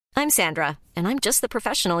I'm Sandra, and I'm just the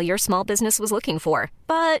professional your small business was looking for.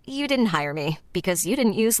 But you didn't hire me because you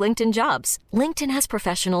didn't use LinkedIn Jobs. LinkedIn has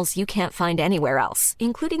professionals you can't find anywhere else,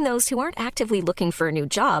 including those who aren't actively looking for a new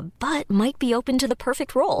job, but might be open to the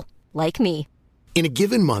perfect role, like me. In a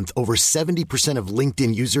given month, over 70% of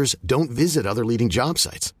LinkedIn users don't visit other leading job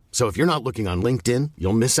sites. So if you're not looking on LinkedIn,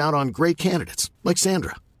 you'll miss out on great candidates like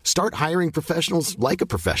Sandra. Start hiring professionals like a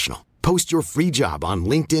professional. Post your free job on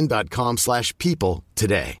linkedin.com/people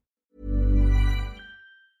today.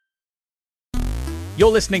 You're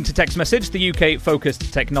listening to Text Message, the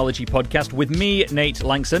UK-focused technology podcast with me, Nate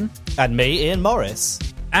Langson. And me, Ian Morris.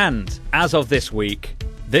 And as of this week,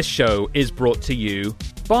 this show is brought to you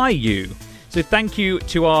by you. So thank you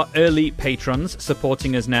to our early patrons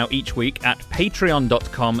supporting us now each week at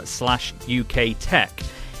patreon.com/UKTech.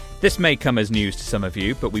 This may come as news to some of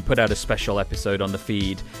you, but we put out a special episode on the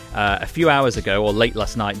feed a few hours ago, or late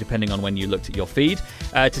last night, depending on when you looked at your feed,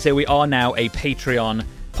 to say we are now a Patreon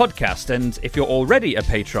podcast. And if you're already a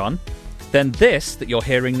patron, then this that you're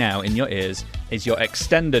hearing now in your ears is your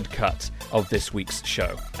extended cut of this week's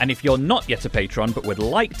show. And if you're not yet a patron but would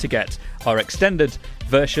like to get our extended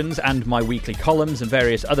versions and my weekly columns and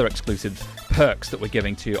various other exclusive perks that we're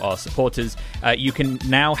giving to our supporters, you can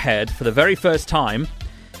now head for the very first time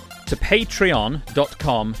to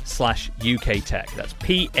patreon.com/UKTech. That's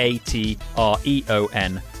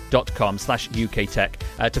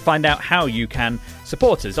patreon.com/UKTech to find out how you can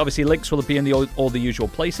support us. Obviously, links will be in all the usual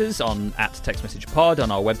places on @TextMessagePod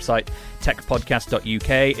on our website,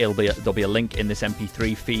 techpodcast.uk. There'll be a link in this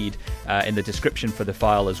MP3 feed in the description for the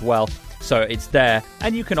file as well. So it's there,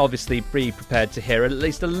 and you can obviously be prepared to hear at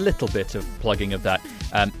least a little bit of plugging of that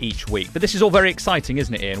each week. But this is all very exciting,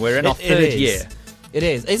 isn't it, Ian? We're in our third year. It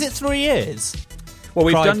is. Is it 3 years? Well,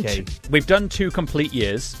 we've done 2 complete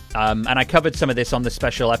years, and I covered some of this on the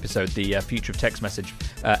special episode, the Future of Text Message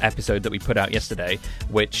episode that we put out yesterday,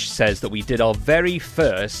 which says that we did our very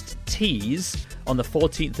first tease on the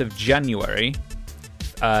 14th of January,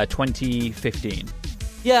 2015.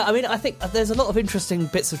 Yeah, I mean, I think there's a lot of interesting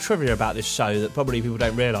bits of trivia about this show that probably people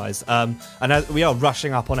don't realise. And we are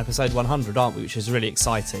rushing up on episode 100, aren't we? Which is really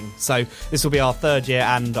exciting. So this will be our 3rd year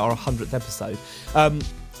and our 100th episode.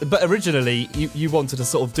 But originally, you wanted to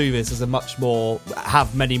sort of do this as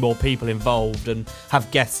have many more people involved and have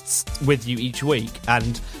guests with you each week.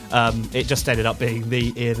 And it just ended up being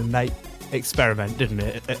the Ian and Nate experiment, didn't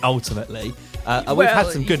it? Ultimately, we've had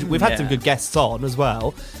some good guests on as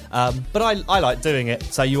well. But I like doing it,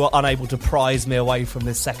 so you are unable to prise me away from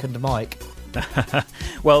this second mic.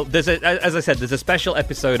 Well, as I said, there's a special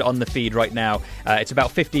episode on the feed right now. It's about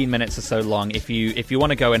 15 minutes or so long. If you want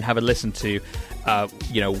to go and have a listen to,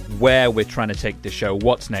 where we're trying to take the show,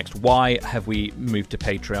 what's next, why have we moved to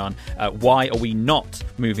Patreon, why are we not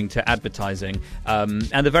moving to advertising,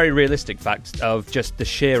 and the very realistic fact of just the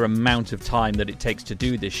sheer amount of time that it takes to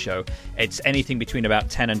do this show. It's anything between about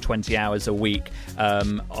 10 and 20 hours a week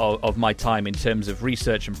of my time in terms of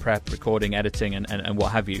research and prep, recording, editing, and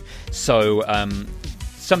what have you. So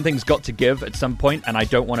something's got to give at some point, and I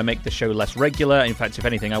don't want to make the show less regular. In fact, if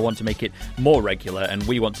anything, I want to make it more regular, and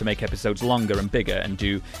we want to make episodes longer and bigger and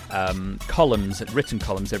do written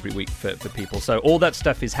columns every week for people. So all that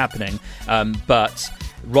stuff is happening, but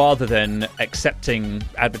rather than accepting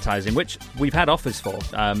advertising, which we've had offers for,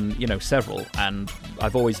 several, and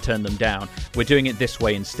I've always turned them down, we're doing it this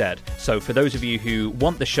way instead. So for those of you who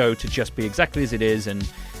want the show to just be exactly as it is and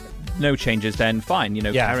no changes, then fine,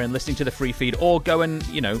 carry on listening to the free feed, or go and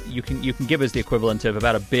you can give us the equivalent of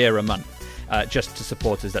about a beer a month just to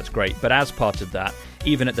support us. That's great. But as part of that,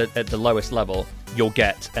 even at the lowest level, you'll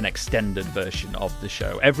get an extended version of the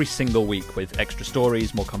show every single week with extra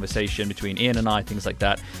stories, more conversation between Ian and I, things like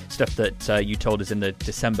that, stuff that you told us in the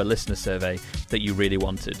December listener survey that you really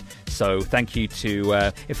wanted. So thank you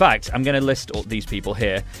to in fact, I'm going to list all these people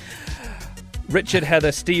here: Richard,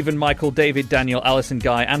 Heather, Stephen, Michael, David, Daniel, Alison,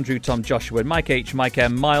 Guy, Andrew, Tom, Joshua, Mike H, Mike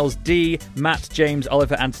M, Miles, D, Matt, James,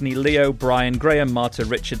 Oliver, Anthony, Leo, Brian, Graham, Marta,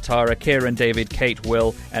 Richard, Tara, Kieran, David, Kate,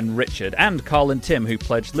 Will, and Richard, and Carl and Tim, who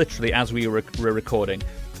pledged literally as we were recording.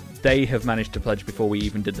 They have managed to pledge before we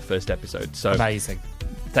even did the first episode. So amazing.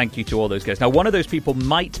 Thank you to all those guys. Now, one of those people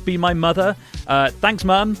might be my mother. Thanks,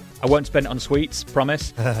 Mum. I won't spend it on sweets,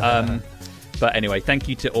 promise. But anyway, thank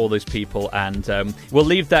you to all those people, and we'll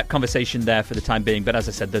leave that conversation there for the time being. But as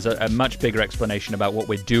I said, there's a much bigger explanation about what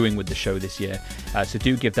we're doing with the show this year, so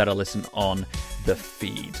do give that a listen on the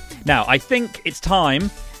feed. Now, I think it's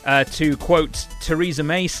time to quote Theresa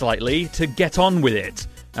May slightly, to get on with it,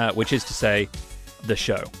 which is to say, the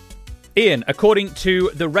show. Ian, according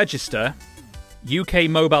to the Register, UK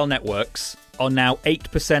mobile networks are now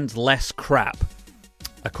 8% less crap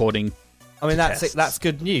according I mean, to tests. that's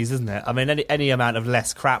good news, isn't it? I mean, any amount of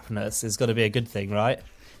less crapness is got to be a good thing, right?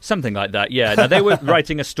 Something like that, yeah. Now, they were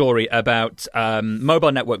writing a story about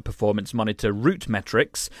mobile network performance monitor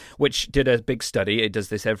RootMetrics, which did a big study, it does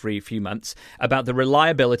this every few months, about the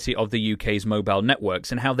reliability of the UK's mobile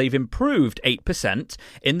networks and how they've improved 8%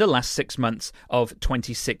 in the last 6 months of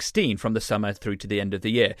 2016, from the summer through to the end of the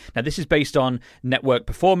year. Now, this is based on network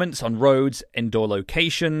performance on roads, indoor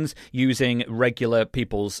locations, using regular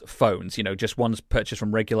people's phones, just ones purchased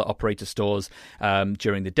from regular operator stores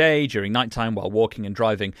during the day, during nighttime, while walking and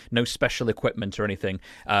driving. No special equipment or anything.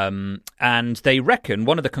 And they reckon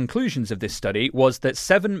one of the conclusions of this study was that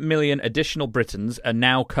 7 million additional Britons are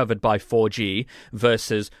now covered by 4G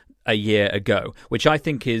versus a year ago, which I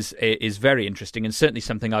think is very interesting and certainly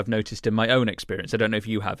something I've noticed in my own experience. I don't know if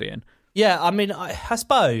you have, Ian. Yeah, I mean, I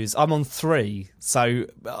suppose I'm on 3, so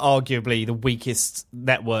arguably the weakest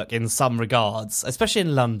network in some regards, especially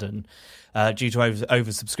in London. Due to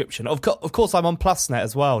oversubscription. Of course, I'm on PlusNet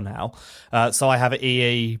as well now, so I have an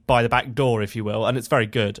EE by the back door, if you will, and it's very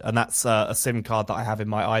good, and that's a SIM card that I have in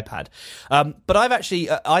my iPad. But I've actually,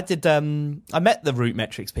 I met the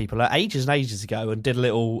RootMetrics people ages and ages ago and did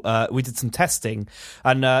we did some testing,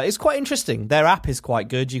 and it's quite interesting. Their app is quite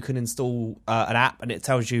good. You can install an app, and it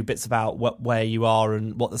tells you bits about where you are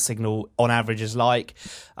and what the signal on average is like,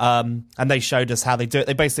 and they showed us how they do it.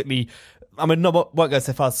 They basically... I mean, won't go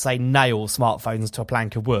so far as to say nail smartphones to a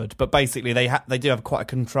plank of wood, but basically they do have quite a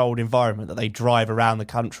controlled environment that they drive around the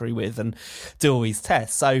country with and do all these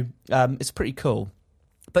tests. So it's pretty cool.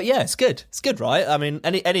 But yeah, it's good. It's good, right? I mean,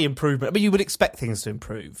 any improvement. I mean, you would expect things to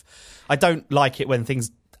improve. I don't like it when things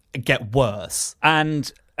get worse.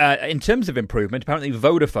 And in terms of improvement, apparently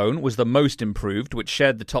Vodafone was the most improved, which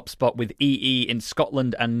shared the top spot with EE in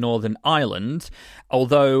Scotland and Northern Ireland,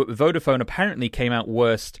 although Vodafone apparently came out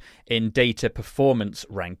worst in data performance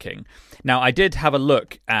ranking. Now, I did have a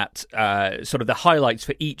look at sort of the highlights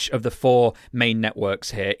for each of the 4 main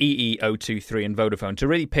networks here, EE, O2, 3 and Vodafone, to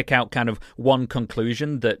really pick out kind of one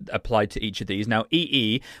conclusion that applied to each of these. Now,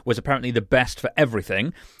 EE was apparently the best for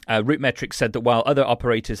everything. RootMetrics said that while other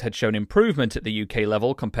operators had shown improvement at the UK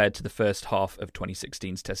level compared to the first half of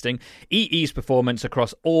 2016's testing, EE's performance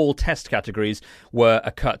across all test categories were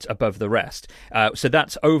a cut above the rest. So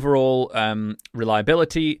that's overall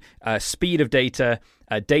reliability, speed of data,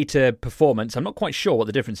 data performance. I'm not quite sure what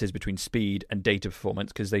the difference is between speed and data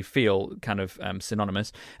performance because they feel kind of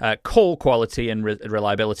synonymous. Call quality and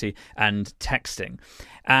reliability, and texting.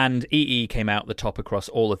 And EE came out the top across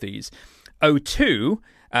all of these. O2,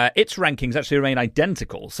 its rankings actually remain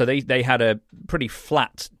identical. So they had a pretty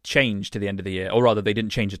flat change to the end of the year, or rather they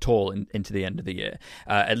didn't change at all into the end of the year,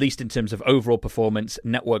 at least in terms of overall performance,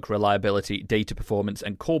 network reliability, data performance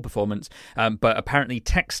and call performance. But apparently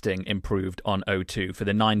texting improved on O2 for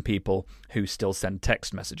the 9 people who still send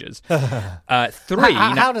text messages. 3.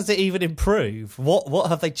 How does it even improve? What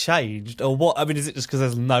have they changed? Or what? I mean, is it just because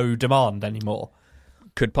there's no demand anymore?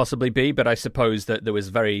 Could possibly be, but I suppose that there was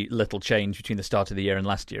very little change between the start of the year and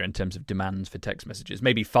last year in terms of demands for text messages.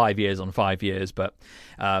 Maybe 5 years on 5 years, but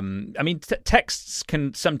I mean, texts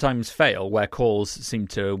can sometimes fail where calls seem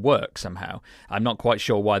to work somehow. I'm not quite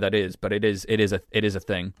sure why that is, but it is a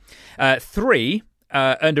thing. 3.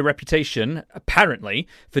 Earned a reputation, apparently,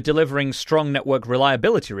 for delivering strong network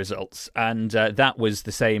reliability results. And that was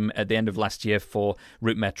the same at the end of last year for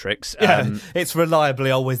RootMetrics. Yeah, it's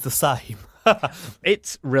reliably always the same.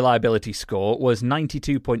 Its reliability score was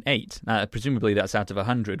 92.8. Presumably that's out of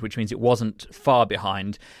 100, which means it wasn't far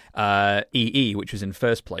behind EE, which was in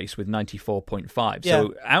first place with 94.5. Yeah.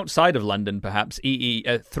 So outside of London, perhaps, EE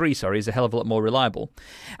 3 is a hell of a lot more reliable.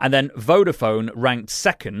 And then Vodafone ranked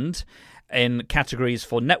second in categories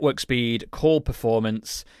for network speed, call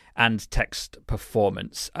performance, and text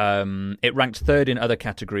performance. It ranked third in other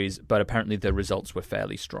categories, but apparently the results were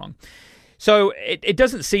fairly strong. So it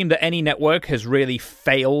doesn't seem that any network has really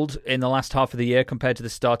failed in the last half of the year compared to the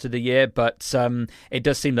start of the year, but it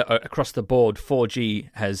does seem that across the board 4G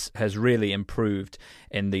has really improved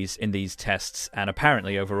in these tests, and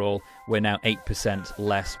apparently overall we're now 8%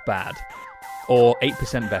 less bad. Or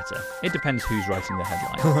 8% better. It depends who's writing the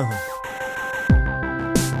headline.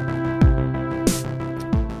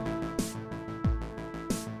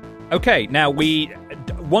 Okay, now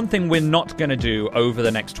one thing we're not going to do over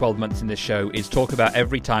the next 12 months in this show is talk about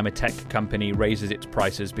every time a tech company raises its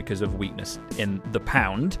prices because of weakness in the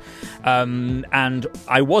pound. And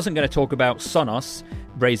I wasn't going to talk about Sonos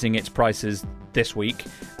raising its prices this week.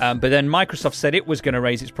 But then Microsoft said it was going to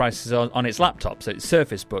raise its prices on its laptops, its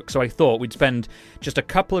Surface Book. So I thought we'd spend just a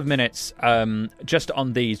couple of minutes just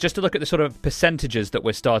on these, just to look at the sort of percentages that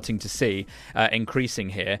we're starting to see increasing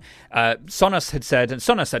here. Sonos had said, and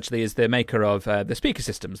Sonos actually is the maker of the speaker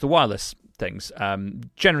systems, the wireless things,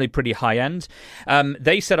 generally pretty high end.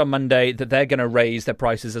 They said on Monday that they're going to raise their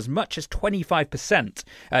prices as much as 25%,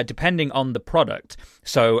 depending on the product.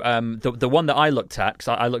 So the one that I looked at, because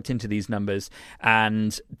I looked into these numbers,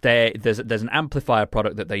 and there's an amplifier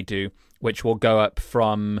product that they do, which will go up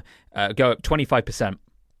 25%.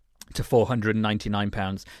 To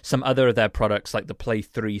 £499. Some other of their products, like the Play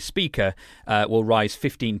 3 speaker, will rise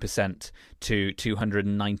 15% to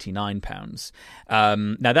 £299.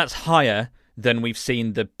 Now, that's higher than we've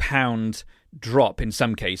seen the pound drop in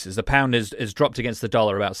some cases. The pound has dropped against the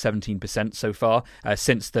dollar about 17% so far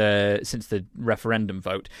since the referendum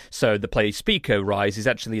vote. So the Play speaker rise is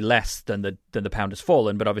actually less than the pound has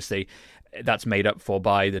fallen, but obviously that's made up for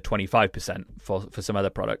by the 25% for some other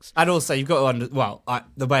products. And also, you've got to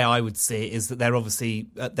the way I would see it is that they're obviously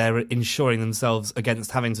they're insuring themselves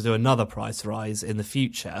against having to do another price rise in the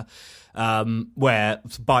future, where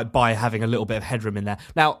by having a little bit of headroom in there.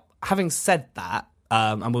 Now, having said that,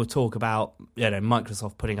 and we'll talk about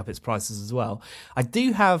Microsoft putting up its prices as well, I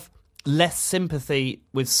do have less sympathy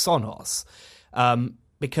with Sonos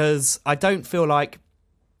because I don't feel like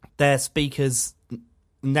their speakers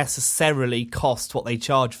necessarily cost what they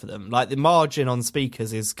charge for them. Like, the margin on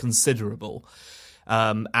speakers is considerable,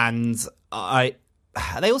 and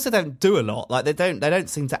they also don't do a lot. Like, they don't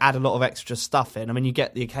seem to add a lot of extra stuff in. I mean, you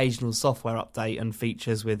get the occasional software update and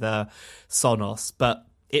features with Sonos, but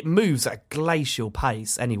it moves at a glacial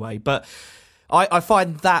pace anyway. But I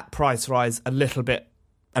find that price rise a little bit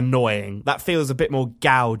annoying. That feels a bit more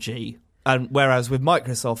gougey. And whereas with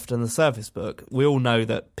Microsoft and the Surface Book, we all know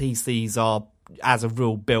that PCs are, as a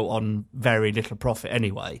rule, built on very little profit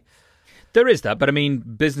anyway. There is that, but I mean,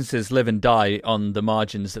 businesses live and die on the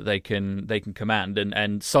margins that they can command,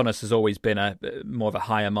 and Sonos has always been more of a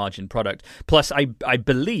higher margin product. Plus, I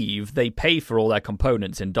believe they pay for all their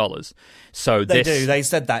components in dollars. So they do. They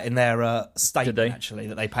said that in their statement, actually,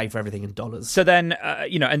 that they pay for everything in dollars. So then,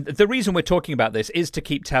 and the reason we're talking about this is to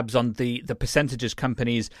keep tabs on the percentages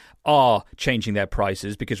companies are changing their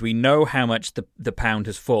prices, because we know how much the pound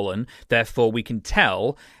has fallen. Therefore, we can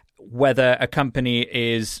tell whether a company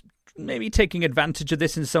is maybe taking advantage of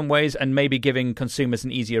this in some ways and maybe giving consumers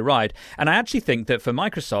an easier ride. And I actually think that for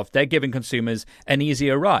Microsoft, they're giving consumers an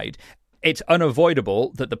easier ride. It's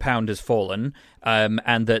unavoidable that the pound has fallen,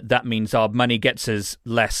 and that means our money gets us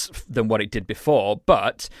less than what it did before,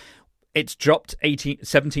 but it's dropped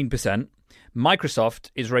 17%. Microsoft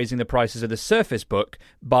is raising the prices of the Surface Book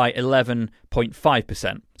by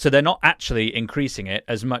 11.5%. So they're not actually increasing it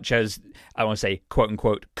as much as, I want to say,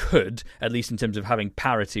 quote-unquote, could, at least in terms of having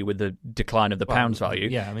parity with the decline of the pound's value.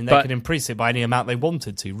 Yeah, I mean, they could increase it by any amount they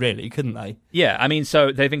wanted to, really, couldn't they? Yeah, I mean,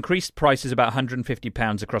 so they've increased prices about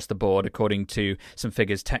 £150 across the board, according to some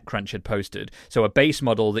figures TechCrunch had posted. So a base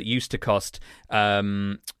model that used to cost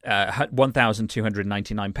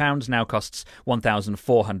 £1,299 now costs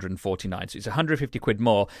 £1,449. So it's 150 quid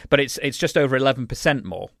more, but it's just over 11%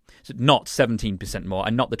 more. So not 17% more,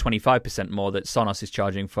 and not the 25% more that Sonos is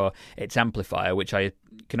charging for its amplifier, which I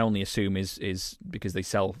can only assume is because they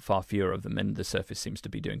sell far fewer of them, and the Surface seems to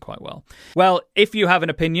be doing quite well. Well, if you have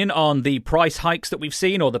an opinion on the price hikes that we've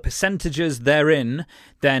seen or the percentages therein,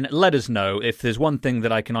 then let us know. If there's one thing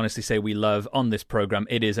that I can honestly say we love on this programme,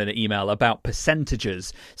 it is an email about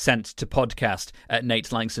percentages sent to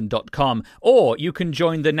podcast@nateslangston.com. Or you can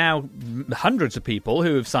join the now hundreds of people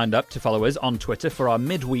who have signed up to follow us on Twitter for our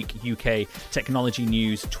midweek UK technology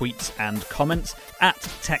news, tweets and comments at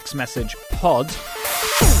TextMessagePod.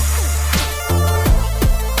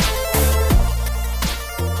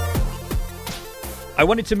 I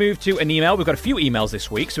wanted to move to an email. We've got a few emails this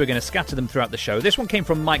week, so we're going to scatter them throughout the show. This one came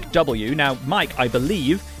from Mike W. Now, Mike, I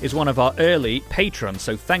believe, is one of our early patrons,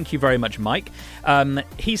 so thank you very much, Mike.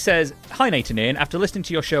 He says, "Hi, Nate and Ian. After listening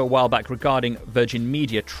to your show a while back regarding Virgin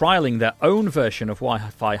Media trialling their own version of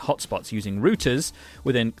Wi-Fi hotspots using routers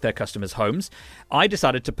within their customers' homes, I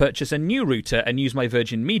decided to purchase a new router and use my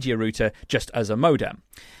Virgin Media router just as a modem."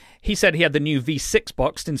 He said he had the new V6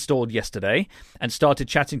 box installed yesterday and started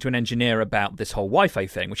chatting to an engineer about this whole Wi-Fi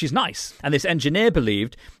thing, which is nice. And this engineer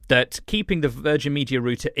believed that keeping the Virgin Media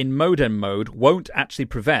router in modem mode won't actually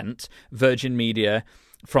prevent Virgin Media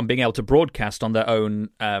from being able to broadcast on their own,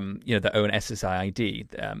 their own SSID,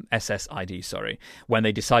 sorry, when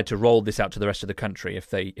they decide to roll this out to the rest of the country if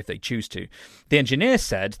they choose to. The engineer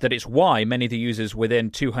said that it's why many of the users within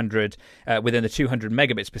the 200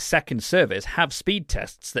 megabits per second service have speed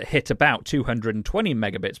tests that hit about 220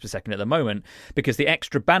 megabits per second at the moment, because the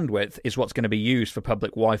extra bandwidth is what's going to be used for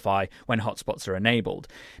public Wi-Fi when hotspots are enabled.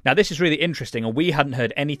 Now, this is really interesting, and we hadn't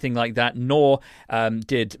heard anything like that, nor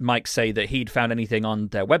did Mike say that he'd found anything on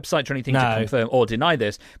their website or anything to confirm or deny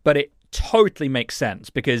this, but it totally makes sense,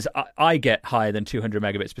 because I get higher than 200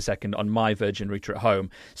 megabits per second on my Virgin router at home,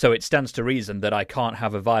 so it stands to reason that I can't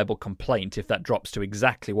have a viable complaint if that drops to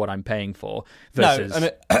exactly what I'm paying for versus... No,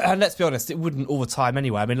 and let's be honest, it wouldn't all the time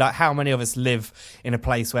anyway. I mean, like, how many of us live in a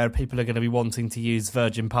place where people are going to be wanting to use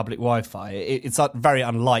Virgin public Wi-Fi? It's very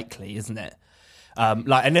unlikely, isn't it?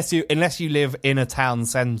 Unless you live in a town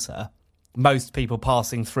centre, most people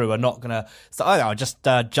passing through are not going to say, I'll just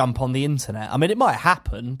jump on the internet. I mean, it might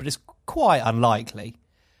happen, but it's quite unlikely.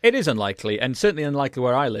 It is unlikely, and certainly unlikely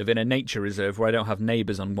where I live, in a nature reserve where I don't have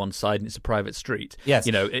neighbours on one side and it's a private street. Yes.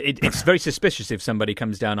 You know, it's very suspicious if somebody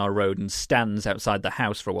comes down our road and stands outside the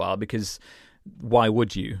house for a while, because why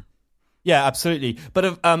would you? Yeah, absolutely.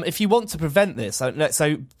 But if you want to prevent this,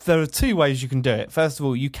 so there are two ways you can do it. First of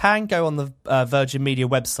all, you can go on the Virgin Media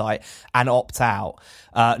website and opt out.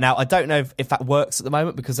 Now, I don't know if that works at the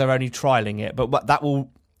moment because they're only trialling it, but that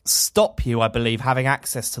will stop you, I believe, having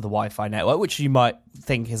access to the Wi-Fi network, which you might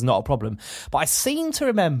think is not a problem. But I seem to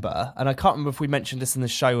remember, and I can't remember if we mentioned this in the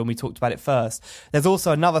show when we talked about it first, there's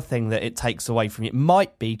also another thing that it takes away from you. It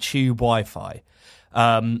might be Tube Wi-Fi.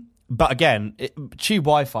 But again, Tube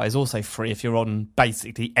Wi-Fi is also free if you're on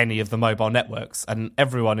basically any of the mobile networks, and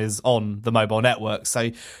everyone is on the mobile network.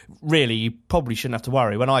 So really, you probably shouldn't have to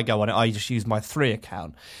worry. When I go on it, I just use my 3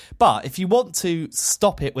 account. But if you want to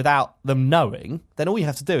stop it without them knowing, then all you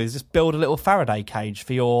have to do is just build a little Faraday cage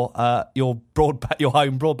for your broadband, your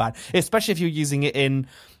home broadband, especially if you're using it in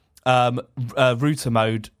router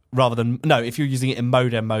mode. If you're using it in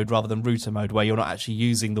modem mode rather than router mode, where you're not actually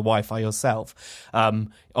using the Wi-Fi yourself,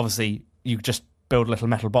 obviously you just build a little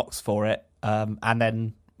metal box for it, and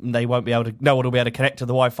then no one will be able to connect to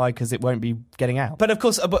the Wi-Fi because it won't be getting out. But of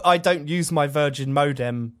course, I don't use my Virgin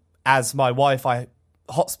modem as my Wi-Fi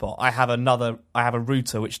hotspot. I have a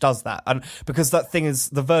router which does that, and because that thing is,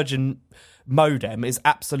 the Virgin modem is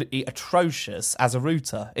absolutely atrocious as a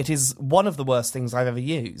router. It is one of the worst things I've ever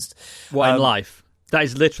used. In life? That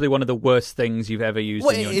is literally one of the worst things you've ever used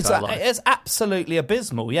in your entire life. It's absolutely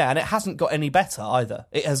abysmal, yeah, and it hasn't got any better either.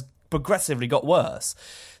 It has progressively got worse.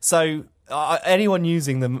 So anyone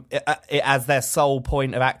using them as their sole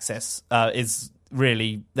point of access is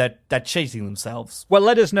really, they're cheating themselves. Well,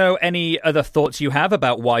 let us know any other thoughts you have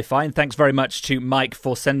about Wi-Fi, and thanks very much to Mike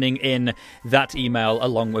for sending in that email,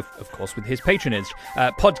 along with, of course, with his patronage.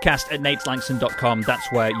 podcast@nateslangston.com, that's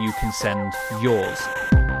where you can send yours.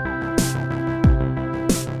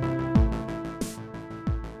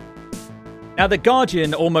 Now, The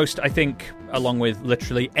Guardian, almost, I think, along with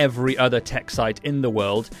literally every other tech site in the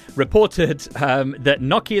world, reported that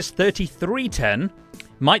Nokia's 3310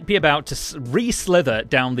 might be about to re-slither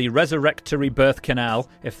down the resurrectory birth canal,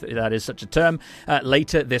 if that is such a term,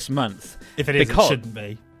 later this month. If it is, it shouldn't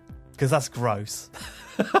be, because that's gross.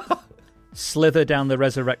 Slither down the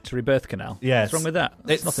resurrectory birth canal? Yes. What's wrong with that?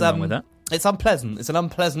 There's nothing wrong with that. It's unpleasant. It's an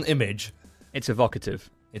unpleasant image. It's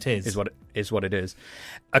evocative. It is. Is what it is.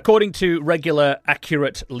 According to regular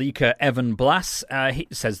accurate leaker Evan Blass, he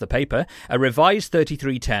says the paper, a revised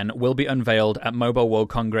 3310 will be unveiled at Mobile World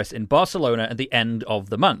Congress in Barcelona at the end of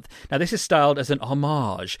the month. Now, this is styled as an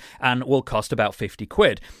homage and will cost about 50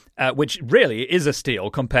 quid, which really is a steal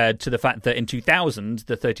compared to the fact that in 2000,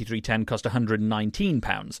 the 3310 cost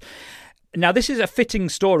 £119. Now, this is a fitting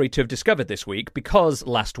story to have discovered this week, because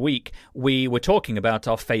last week we were talking about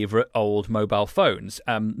our favourite old mobile phones,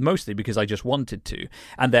 mostly because I just wanted to.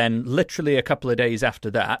 And then literally a couple of days after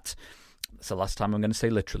that, that's the last time I'm going to say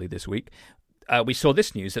literally this week, we saw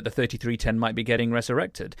this news that the 3310 might be getting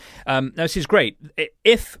resurrected. Now, this is great.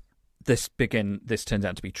 If this turns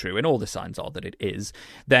out to be true, and all the signs are that it is,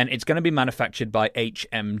 then it's going to be manufactured by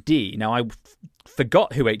HMD. Now, I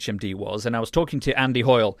forgot who HMD was, and I was talking to Andy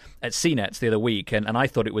Hoyle at CNETs the other week, and I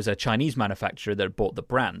thought it was a Chinese manufacturer that bought the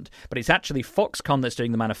brand, but it's actually Foxconn that's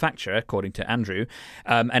doing the manufacture, according to Andrew,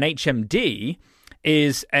 and HMD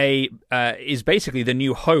is basically the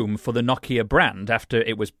new home for the Nokia brand after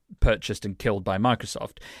it was purchased and killed by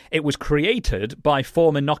Microsoft. It was created by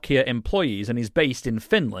former Nokia employees and is based in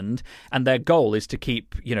Finland, and their goal is to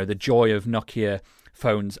keep, the joy of Nokia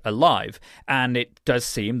phones alive. And it does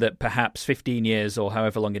seem that perhaps 15 years, or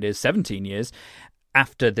however long it is, 17 years,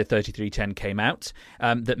 after the 3310 came out,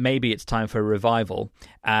 that maybe it's time for a revival.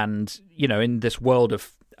 And, in this world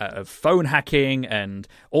of phone hacking and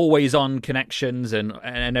always-on connections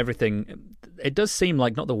and everything, it does seem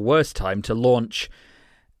like not the worst time to launch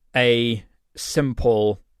a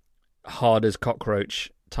simple,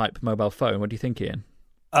 hard-as-cockroach type mobile phone. What do you think, Ian?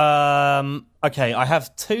 Okay, I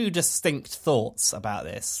have two distinct thoughts about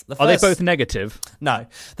this. Are they both negative? No.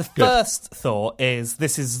 The first thought is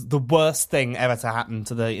this is the worst thing ever to happen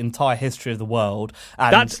to the entire history of the world.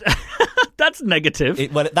 And that's negative.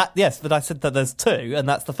 Yes, but I said that there's two, and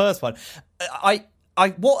that's the first one.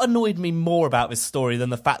 What annoyed me more about this story than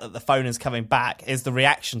the fact that the phone is coming back is the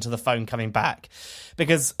reaction to the phone coming back,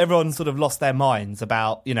 because everyone sort of lost their minds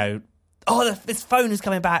about, this phone is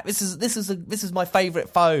coming back. This is my favourite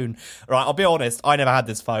phone. Right, I'll be honest, I never had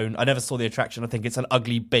this phone. I never saw the attraction. I think it's an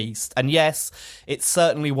ugly beast. And yes, it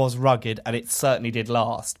certainly was rugged and it certainly did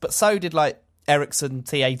last. But so did Ericsson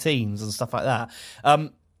T18s and stuff like that.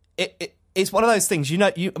 It's one of those things,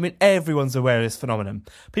 everyone's aware of this phenomenon.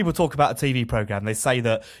 People talk about a TV program. They say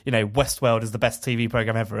that, Westworld is the best TV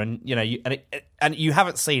program ever, and you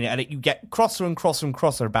haven't seen it, and you get crosser and crosser and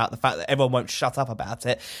crosser about the fact that everyone won't shut up about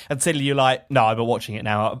it until you're like, no, I've been watching it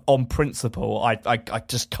now. On principle, I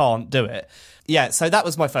just can't do it. Yeah, so that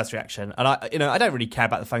was my first reaction, and I don't really care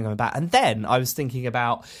about the phone coming back. And then I was thinking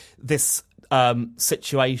about this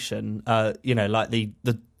situation, like the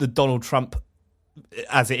Donald Trump,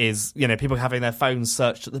 as it is, people having their phones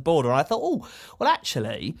searched at the border. And I thought,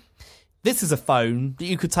 actually, this is a phone that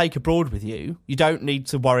you could take abroad with you. You don't need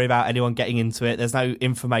to worry about anyone getting into it. There's no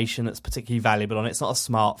information that's particularly valuable on it. It's not a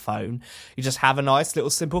smartphone. You just have a nice little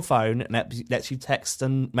simple phone, and it lets you text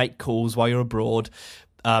and make calls while you're abroad.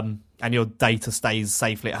 And your data stays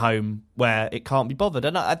safely at home where it can't be bothered.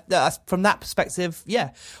 And from that perspective,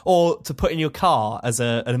 yeah. Or to put in your car as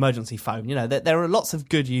an emergency phone. There are lots of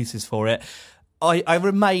good uses for it. I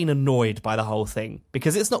remain annoyed by the whole thing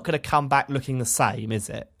because it's not going to come back looking the same, is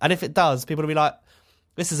it? And if it does, people will be like,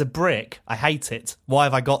 this is a brick. I hate it. Why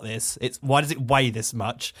have I got this? Why does it weigh this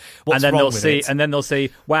much? What's wrong with it? And then they'll say,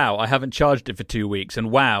 wow, I haven't charged it for 2 weeks,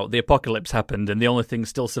 and wow, the apocalypse happened, and the only thing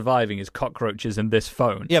still surviving is cockroaches and this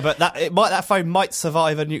phone. Yeah, but that phone might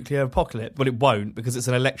survive a nuclear apocalypse, but it won't because it's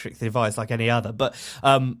an electric device like any other. But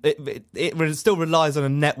it still relies on a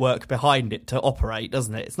network behind it to operate,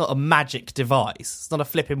 doesn't it? It's not a magic device. It's not a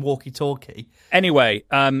flipping walkie-talkie. Anyway,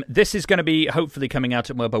 this is going to be hopefully coming out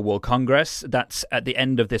at Mobile World Congress. That's at the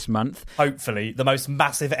end of this month. Hopefully, the most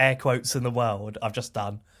massive air quotes in the world I've just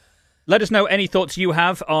done. Let us know any thoughts you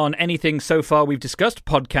have on anything so far we've discussed,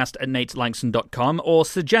 podcast@nateLangson.com, or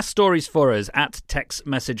suggest stories for us at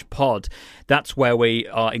TextMessagePod. That's where we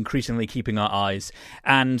are increasingly keeping our eyes.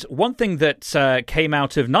 And one thing that came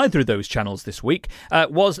out of neither of those channels this week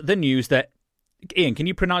was the news that... Ian, can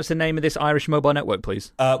you pronounce the name of this Irish mobile network,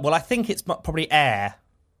 please? Well, I think it's probably Air.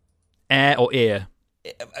 Air or Ear?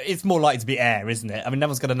 It's more likely to be Air, isn't it? I mean, no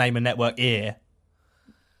one's going to name a network Ear.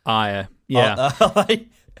 Air, yeah.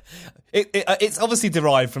 It's obviously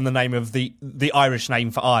derived from the name of the Irish name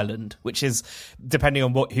for Ireland, which is, depending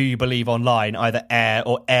on who you believe online, either Air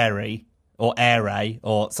or Airy or Airay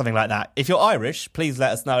or something like that. If you're Irish, please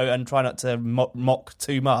let us know and try not to mock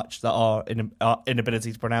too much that our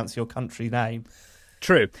inability to pronounce your country name.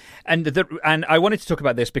 True. And I wanted to talk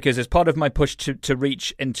about this because as part of my push to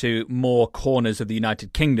reach into more corners of the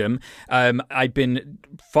United Kingdom, I've been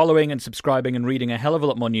following and subscribing and reading a hell of a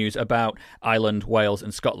lot more news about Ireland, Wales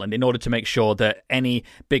and Scotland in order to make sure that any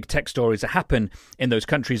big tech stories that happen in those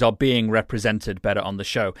countries are being represented better on the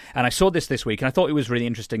show. And I saw this week and I thought it was really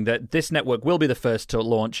interesting that this network will be the first to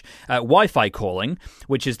launch Wi-Fi calling,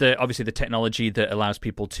 which is obviously the technology that allows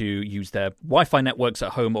people to use their Wi-Fi networks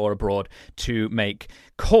at home or abroad to make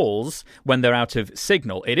calls when they're out of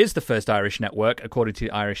signal. It is the first Irish network, according to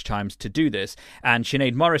the Irish Times, to do this. And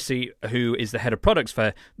Sinead Morrissey, who is the head of products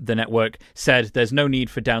for the network, said there's no need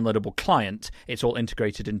for downloadable client. It's all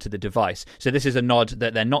integrated into the device. So this is a nod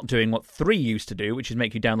that they're not doing what 3 used to do, which is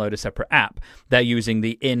make you download a separate app. They're using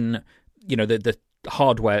the the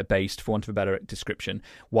hardware-based, for want of a better description,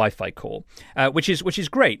 Wi-Fi call, which is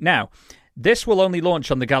great. Now, this will only launch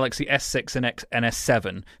on the Galaxy S6 and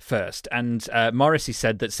S7 first, and Morrissey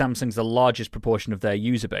said that Samsung's the largest proportion of their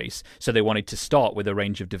user base, so they wanted to start with a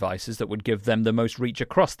range of devices that would give them the most reach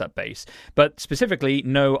across that base, but specifically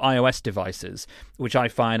no iOS devices, which I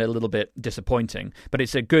find a little bit disappointing. But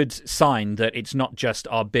it's a good sign that it's not just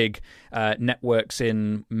our big networks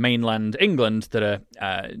in mainland England that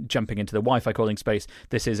are jumping into the Wi-Fi calling space.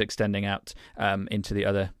 This is extending out into the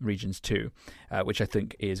other regions too, which I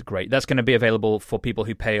think is great. That's going to be available for people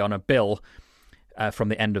who pay on a bill from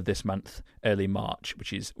the end of this month, early March,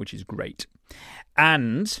 which is great.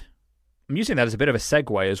 And I'm using that as a bit of a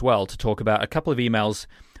segue as well to talk about a couple of emails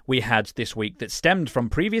we had this week that stemmed from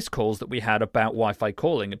previous calls that we had about Wi-Fi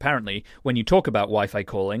calling. Apparently, when you talk about Wi-Fi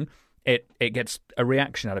calling, it gets a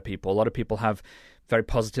reaction out of people. A lot of people have very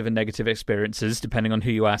positive and negative experiences, depending on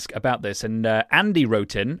who you ask about this. And Andy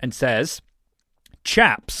wrote in and says,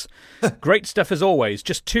 chaps, great stuff as always.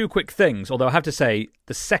 Just two quick things, although I have to say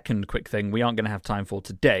the second quick thing we aren't going to have time for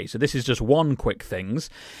today. So this is just one quick things.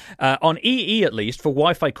 On EE, at least, for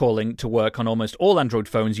Wi-Fi calling to work on almost all Android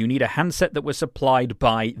phones, you need a handset that was supplied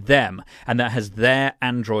by them, and that has their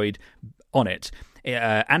Android on it.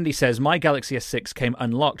 Andy says, my Galaxy S6 came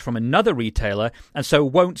unlocked from another retailer and so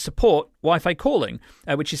won't support Wi-Fi calling,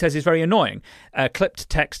 which he says is very annoying. Clipped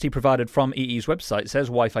text he provided from EE's website says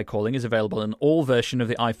Wi-Fi calling is available in all versions of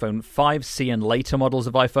the iPhone 5C and later models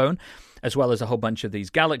of iPhone, as well as a whole bunch of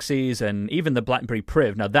these Galaxies and even the BlackBerry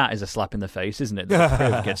Priv. Now that is a slap in the face, isn't it? That the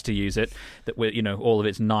Priv gets to use it, that with all of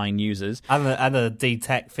its 9 users. And the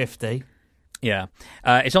DTEC 50. Yeah.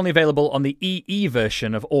 It's only available on the EE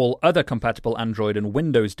version of all other compatible Android and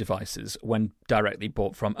Windows devices when directly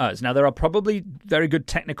bought from us. Now, there are probably very good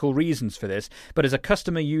technical reasons for this, but as a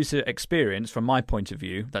customer user experience, from my point of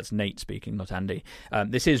view, that's Nate speaking, not Andy,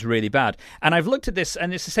 this is really bad. And I've looked at this,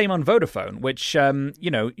 and it's the same on Vodafone, which,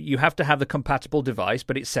 you have to have the compatible device,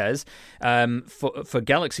 but it says for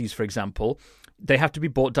Galaxies, for example, they have to be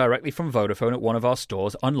bought directly from Vodafone at one of our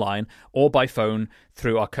stores online or by phone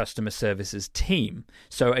through our customer services team.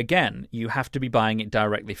 So again, you have to be buying it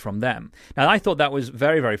directly from them. Now, I thought that was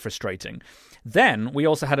very, very frustrating. Then we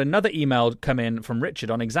also had another email come in from Richard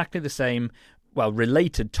on exactly the same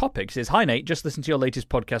related topics. He says, hi Nate, just listened to your latest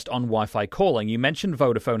podcast on Wi-Fi calling. You mentioned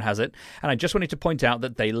Vodafone has it, and I just wanted to point out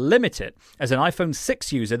that they limit it. As an iPhone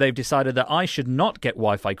 6 user, they've decided that I should not get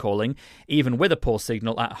Wi-Fi calling, even with a poor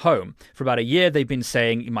signal at home. For about a year, they've been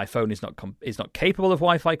saying my phone is not capable of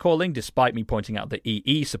Wi-Fi calling, despite me pointing out that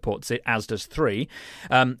EE supports it, as does 3,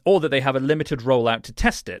 or that they have a limited rollout to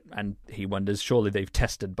test it, and he wonders, surely they've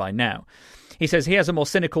tested by now. He says he has a more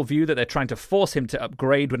cynical view that they're trying to force him to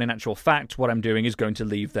upgrade when in actual fact what I'm doing is going to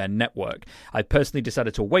leave their network. I personally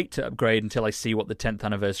decided to wait to upgrade until I see what the 10th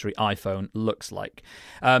anniversary iPhone looks like.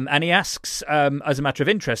 And he asks, as a matter of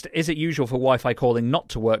interest, is it usual for Wi-Fi calling not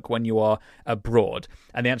to work when you are abroad?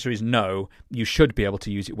 And the answer is no. You should be able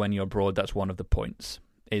to use it when you're abroad. That's one of the points,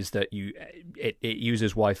 is that it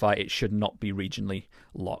uses Wi-Fi. It should not be regionally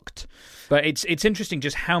locked. But it's interesting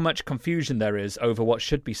just how much confusion there is over what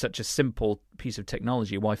should be such a simple piece of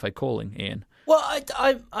technology, Wi-Fi calling, Ian. Well,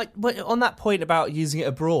 I on that point about using it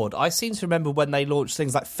abroad, I seem to remember when they launched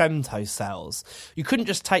things like femtocells, you couldn't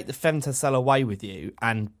just take the femtocell away with you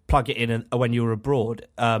and plug it in when you were abroad,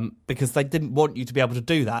 because they didn't want you to be able to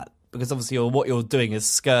do that, because obviously what you're doing is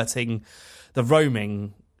skirting the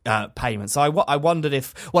roaming payment. So I wondered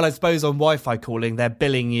if, I suppose on Wi-Fi calling, they're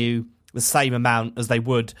billing you the same amount as they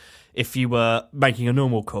would if you were making a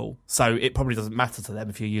normal call. So it probably doesn't matter to them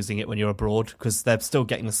if you're using it when you're abroad, because they're still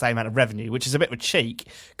getting the same amount of revenue, which is a bit of a cheek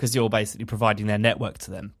because you're basically providing their network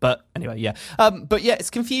to them. But anyway, yeah. But yeah, it's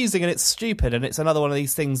confusing and it's stupid, and it's another one of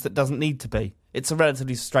these things that doesn't need to be. It's a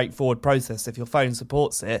relatively straightforward process. If your phone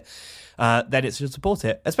supports it, then it should support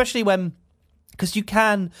it, especially when... Because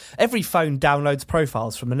every phone downloads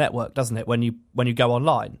profiles from the network, doesn't it, when you go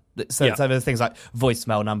online? So there's things like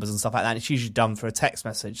voicemail numbers and stuff like that, and it's usually done through a text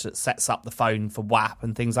message that sets up the phone for WAP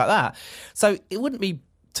and things like that. So it wouldn't be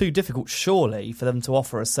too difficult, surely, for them to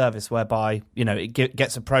offer a service whereby, it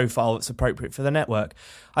gets a profile that's appropriate for the network.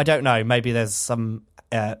 I don't know, maybe there's some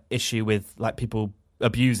issue with people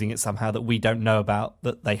abusing it somehow that we don't know about,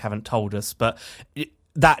 that they haven't told us, but...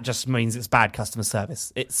 that just means it's bad customer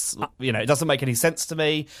service. It's, it doesn't make any sense to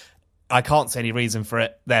me. I can't see any reason for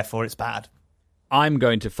it. Therefore, it's bad. I'm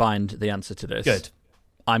going to find the answer to this. Good.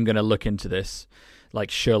 I'm going to look into this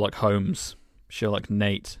like Sherlock Holmes, Sherlock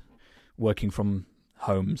Nate, working from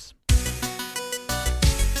Holmes.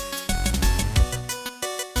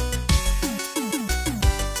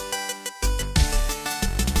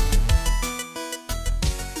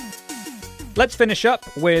 Let's finish up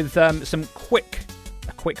with some quick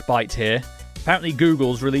bite here. Apparently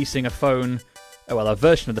Google's releasing a version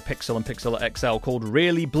of the Pixel and Pixel XL called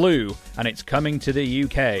Really Blue, and it's coming to the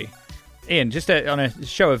UK. Ian, just on a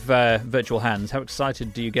show of virtual hands, how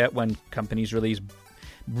excited do you get when companies release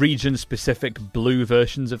region-specific blue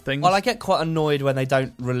versions of things? Well, I get quite annoyed when they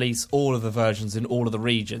don't release all of the versions in all of the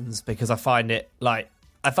regions, because I find it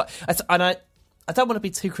I don't want to be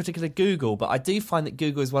too critical of Google, but I do find that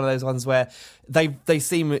Google is one of those ones where they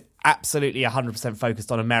seem absolutely 100%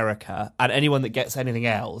 focused on America, and anyone that gets anything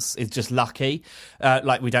else is just lucky.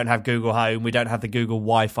 Like, we don't have Google Home, we don't have the Google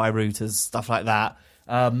Wi-Fi routers, stuff like that.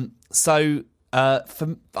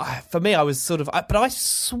 For me, I was sort of... But I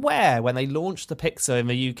swear, when they launched the Pixel in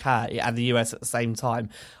the UK and the US at the same time,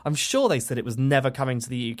 I'm sure they said it was never coming to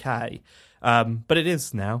the UK. But it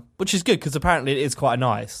is now, which is good because apparently it is quite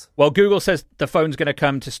nice. Well, Google says the phone's going to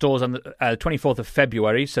come to stores on the 24th of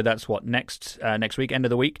February, so that's what, next week, end of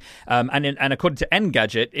the week. And according to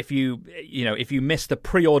Engadget, if you miss the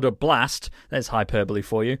pre-order blast, there's hyperbole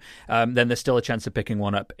for you, then there's still a chance of picking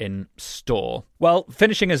one up in store. Well,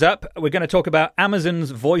 finishing us up, we're going to talk about Amazon's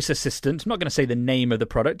voice assistant. I'm not going to say the name of the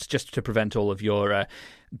product, just to prevent all of your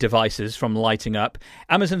devices from lighting up.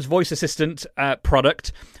 Amazon's voice assistant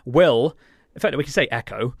product will... In fact, we can say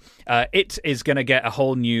Echo. It is going to get a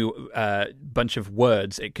whole new bunch of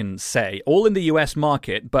words it can say, all in the US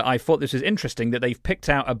market. But I thought this was interesting that they've picked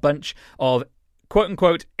out a bunch of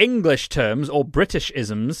quote-unquote English terms or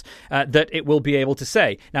Britishisms that it will be able to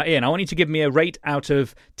say. Now, Ian, I want you to give me a rate out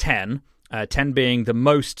of 10, 10 being the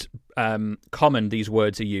most common these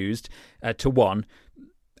words are used, to 1,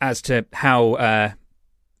 as to how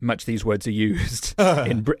much these words are used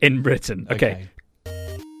in Britain. Okay.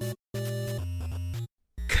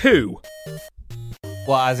 Coup.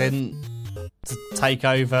 What, as in to take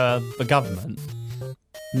over the government?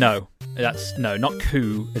 No, not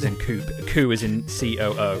coup as in coup. Coup as in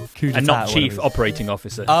COO, and not chief operating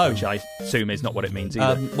officer, which I assume is not what it means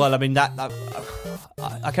either. Well, I mean that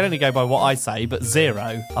I can only go by what I say, but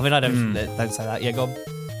 0. I mean, I don't say that. Yeah, go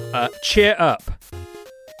on. Cheer up.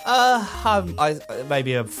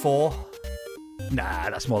 Maybe a 4. Nah,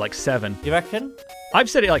 that's more like 7. You reckon? I've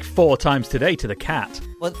said it like 4 times today to the cat.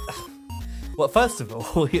 Well, first of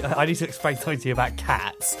all, I need to explain something to you about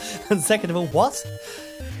cats. And second of all, what?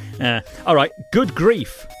 All right, good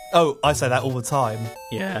grief. Oh, I say that all the time.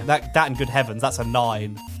 Yeah. That and good heavens, that's a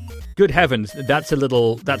 9. Good heavens, that's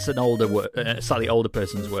an older word, slightly older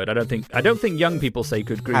person's word. I don't think young people say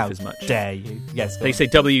good grief as much. How dare you? Yes, they say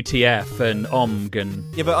WTF and OMG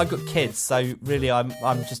and... Yeah, but I've got kids, so really I'm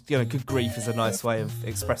just, good grief is a nice way of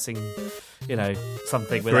expressing,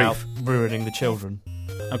 something without ruining the children.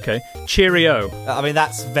 Okay. Cheerio. I mean,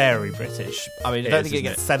 that's very British. I mean, I don't think it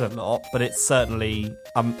gets said a lot, but it's certainly...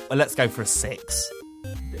 let's go for a 6.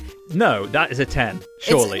 No, that is a 10,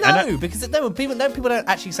 surely. Because people don't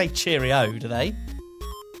actually say cheerio, do they?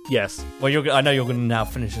 Yes. Well, I know you're going to now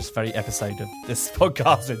finish this very episode of this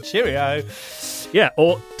podcast with cheerio. Yeah,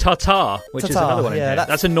 or ta-ta, which is another one. Yeah,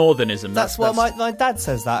 that's a northernism. That's what my dad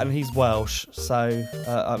says that, and he's Welsh, so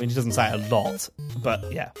I mean, he doesn't say it a lot, but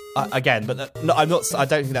yeah. I don't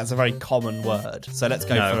think that's a very common word. So let's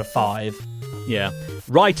go for a 5. Yeah.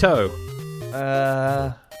 Righto.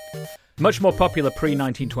 Much more popular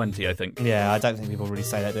pre-1920, I think. Yeah, I don't think people really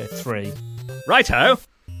say that. They're 3. Righto,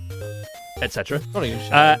 etc.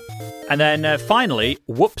 And then finally,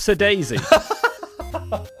 whoops-a-daisy.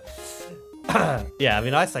 Yeah, I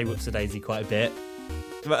mean, I say whoops-a-daisy quite a bit,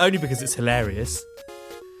 but only because it's hilarious.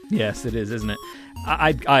 Yes, it is, isn't it?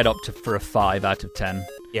 I'd opt for a 5 out of 10.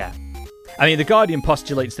 Yeah. I mean, The Guardian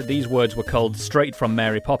postulates that these words were culled straight from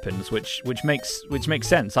Mary Poppins, which makes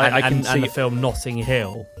sense. I can see the film Notting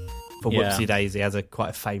Hill for Whoopsie Daisy has quite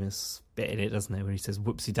a famous bit in it, doesn't it? Where he says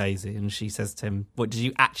Whoopsie Daisy, and she says to him, "What, did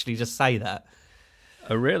you actually just say that?"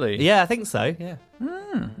 Oh, really? Yeah, I think so. Yeah.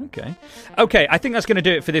 Okay, I think that's going to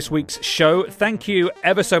do it for this week's show. Thank you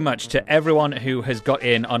ever so much to everyone who has got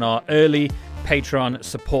in on our early Patreon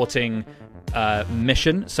supporting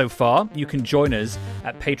mission so far. You can join us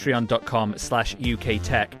at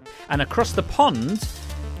patreon.com/UKTech. And across the pond,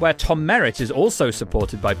 where Tom Merritt is also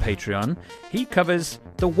supported by Patreon, he covers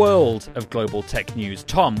the world of global tech news.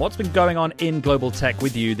 Tom, what's been going on in global tech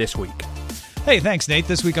with you this week? Hey, thanks, Nate.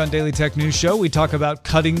 This week on Daily Tech News Show, we talk about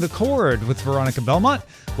cutting the cord with Veronica Belmont,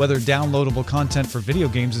 whether downloadable content for video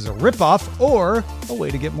games is a ripoff or a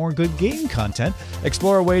way to get more good game content.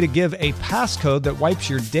 Explore a way to give a passcode that wipes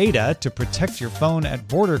your data to protect your phone at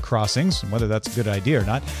border crossings, and whether that's a good idea or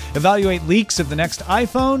not. Evaluate leaks of the next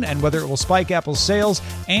iPhone and whether it will spike Apple's sales.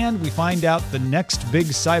 And we find out the next big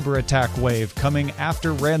cyber attack wave coming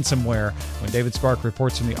after ransomware when David Spark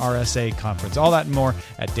reports from the RSA conference. All that and more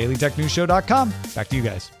at dailytechnewsshow.com. Back to you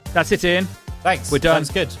guys. That's it, Ian. Thanks. We're done.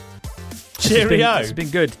 Sounds good. Cheerio. It's been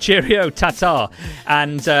good. Cheerio, ta-ta.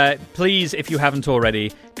 And please, if you haven't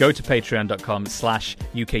already, go to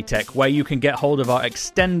patreon.com/UKTech, where you can get hold of our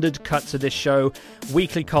extended cuts of this show,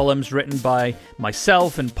 weekly columns written by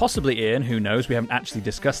myself and possibly Ian, who knows, we haven't actually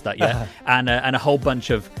discussed that yet, and a whole bunch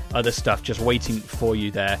of other stuff just waiting for you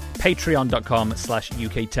there.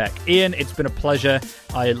 Patreon.com/UKTech. Ian, it's been a pleasure.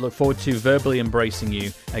 I look forward to verbally embracing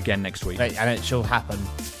you again next week. And it shall happen.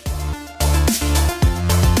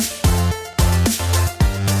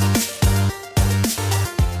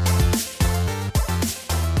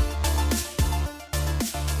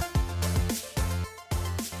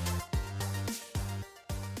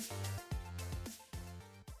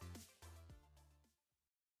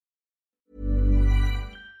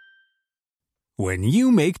 When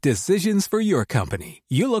you make decisions for your company,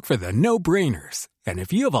 you look for the no-brainers. And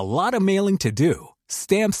if you have a lot of mailing to do,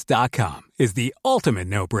 Stamps.com is the ultimate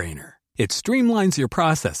no-brainer. It streamlines your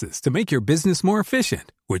processes to make your business more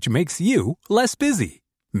efficient, which makes you less busy.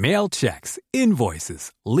 Mail checks,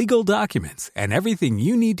 invoices, legal documents, and everything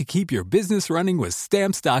you need to keep your business running with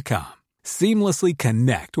Stamps.com. Seamlessly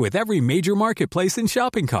connect with every major marketplace and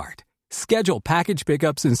shopping cart. Schedule package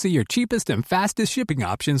pickups and see your cheapest and fastest shipping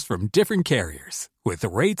options from different carriers, with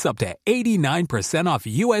rates up to 89% off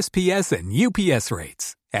USPS and UPS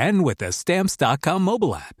rates. And with the Stamps.com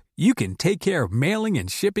mobile app, you can take care of mailing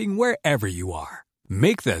and shipping wherever you are.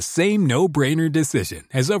 Make the same no-brainer decision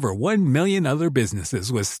as over 1 million other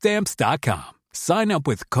businesses with Stamps.com. Sign up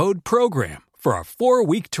with code PROGRAM for a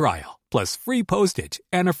 4-week trial, plus free postage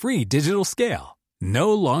and a free digital scale.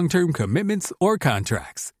 No long-term commitments or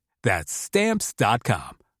contracts. That's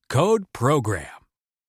Stamps.com. Code PROGRAM.